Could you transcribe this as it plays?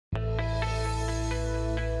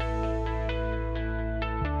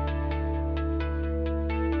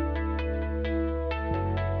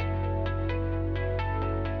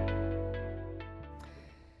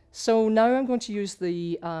So now I'm going to use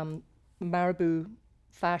the Marabu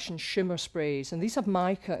Fashion Shimmer sprays, and these have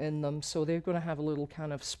mica in them, so they're going to have a little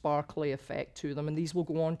kind of sparkly effect to them, and these will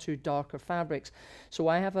go on to darker fabrics. So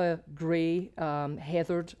I have a grey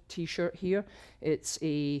heathered t-shirt here. It's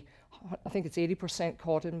I think it's 80%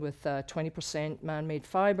 cotton with 20% man-made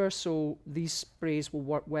fiber, so these sprays will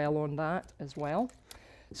work well on that as well.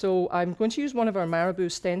 So I'm going to use one of our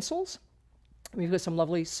Marabu stencils. We've got some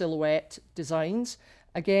lovely silhouette designs.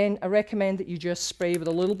 Again, I recommend that you just spray with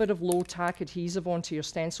a little bit of low tack adhesive onto your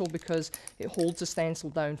stencil because it holds the stencil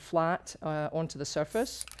down flat onto the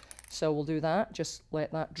surface. So we'll do that, just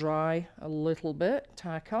let that dry a little bit,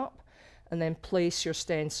 tack up, and then place your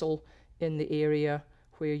stencil in the area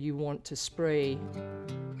where you want to spray.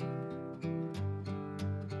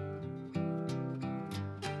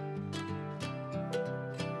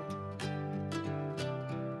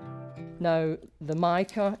 Now, the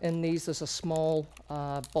mica in these, there's a small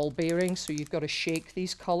ball bearing, so you've got to shake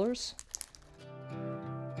these colours.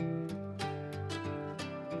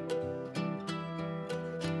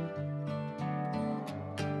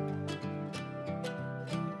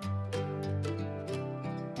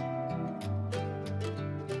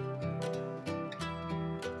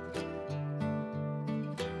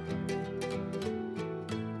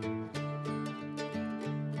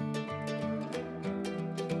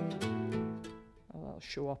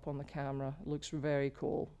 Show up on the camera. It looks very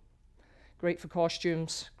cool. Great for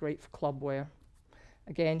costumes, great for club wear.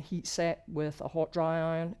 Again, heat set with a hot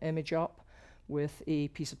dry iron, image up with a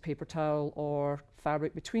piece of paper towel or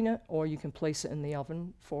fabric between it, or you can place it in the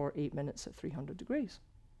oven for 8 minutes at 300 degrees.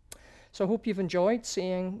 So I hope you've enjoyed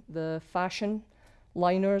seeing the fashion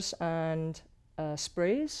liners and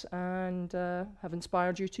sprays and have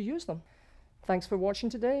inspired you to use them. Thanks for watching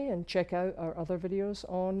today, and check out our other videos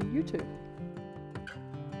on YouTube.